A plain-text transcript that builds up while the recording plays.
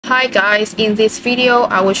Hi guys, in this video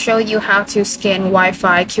I will show you how to scan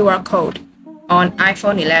Wi-Fi QR code on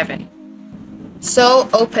iPhone 11. So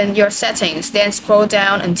open your settings, then scroll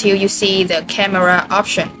down until you see the camera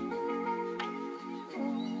option.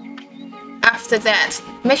 After that,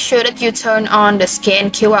 make sure that you turn on the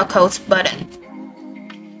scan QR codes button.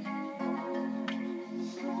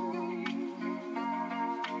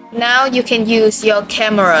 Now you can use your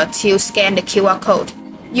camera to scan the QR code.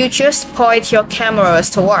 You just point your cameras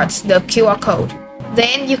towards the QR code.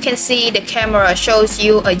 Then you can see the camera shows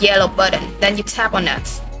you a yellow button, then you tap on that.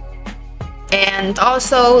 And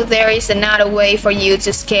also there is another way for you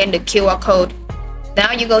to scan the QR code.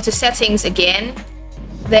 Now you go to settings again.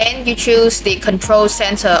 Then you choose the control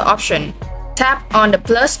center option. Tap on the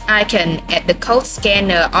plus icon at the code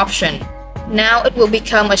scanner option. Now it will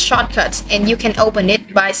become a shortcut and you can open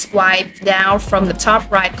it by swipe down from the top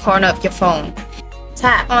right corner of your phone.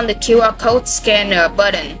 Tap on the QR code scanner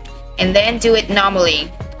button and then do it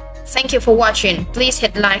normally. Thank you for watching. Please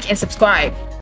hit like and subscribe.